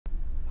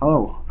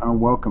Hello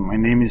and welcome. My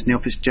name is Neil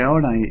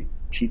Fitzgerald. I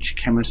teach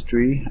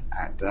chemistry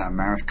at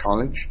Marist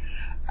College,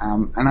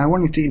 and I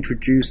wanted to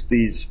introduce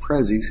these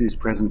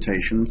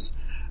presentations.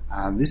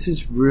 This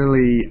is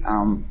really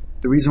the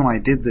reason why I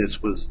did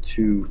this was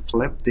to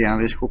flip the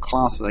analytical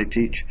class that I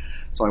teach.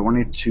 So I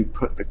wanted to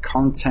put the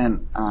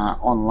content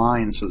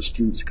online so the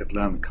students could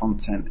learn the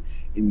content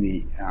in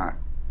the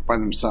by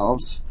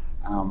themselves,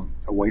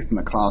 away from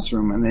the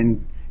classroom, and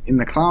then in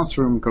the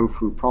classroom go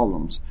through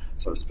problems.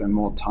 So spend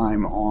more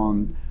time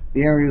on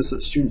the areas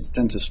that students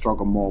tend to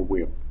struggle more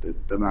with,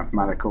 the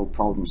mathematical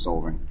problem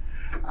solving.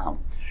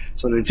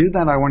 So to do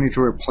that, I wanted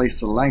to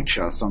replace the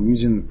lecture. So I'm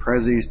using the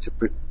Prezis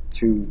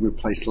to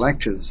replace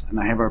lectures, and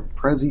I have a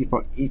Prezi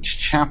for each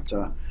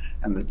chapter,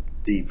 and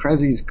the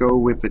Prezis go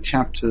with the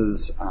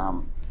chapters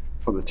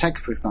for the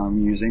textbook that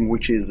I'm using,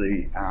 which is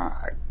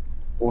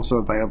also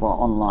available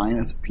online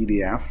as a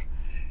PDF.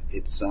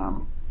 It's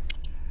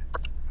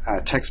a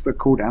textbook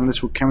called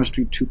Analytical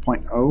Chemistry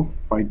 2.0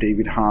 by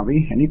David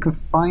Harvey, and you can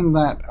find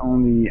that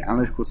on the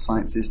Analytical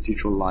Sciences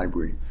Digital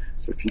Library.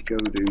 So if you go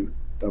to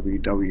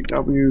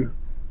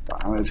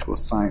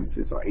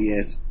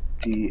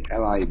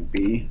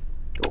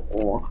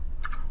www.analyticalsciences.org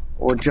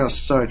or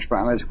just search for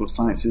Analytical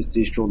Sciences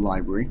Digital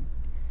Library,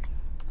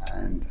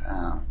 and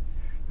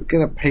you'll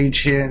get a page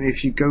here, and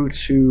if you go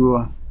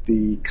to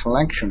the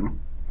collection,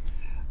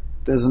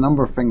 there's a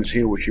number of things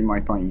here which you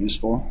might find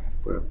useful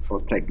for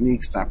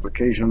techniques,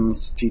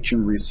 applications,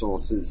 teaching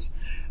resources.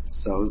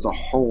 So there's a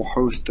whole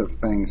host of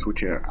things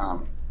which are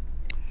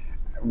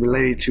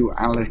related to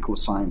analytical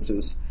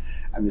sciences.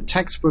 And the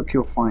textbook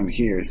you'll find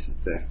here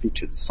is the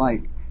featured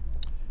site.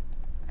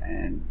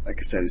 And like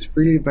I said, it's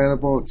freely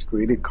available. It's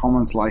Creative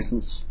Commons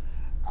license.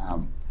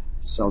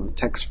 So the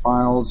text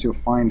files you'll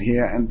find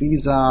here, and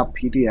these are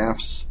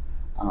PDFs,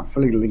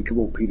 fully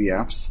linkable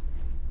PDFs.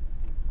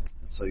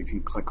 So you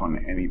can click on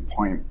any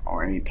point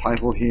or any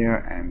title here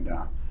and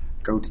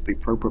go to the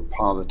appropriate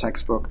part of the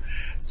textbook.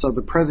 So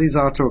the Prezis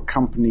are to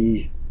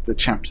accompany the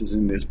chapters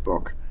in this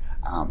book.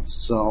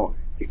 So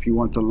if you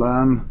want to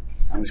learn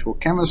analytical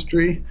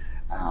chemistry,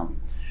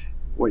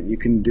 what you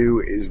can do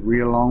is read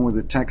along with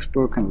the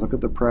textbook and look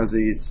at the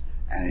Prezis,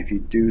 and if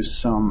you do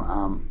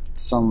some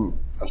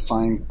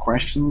assigned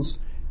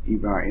questions,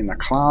 either in a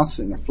class,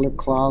 in a flipped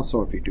class,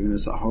 or if you're doing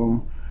this at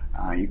home,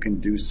 you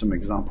can do some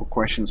example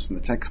questions from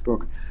the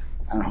textbook,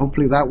 and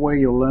hopefully that way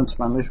you'll learn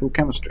some analytical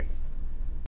chemistry.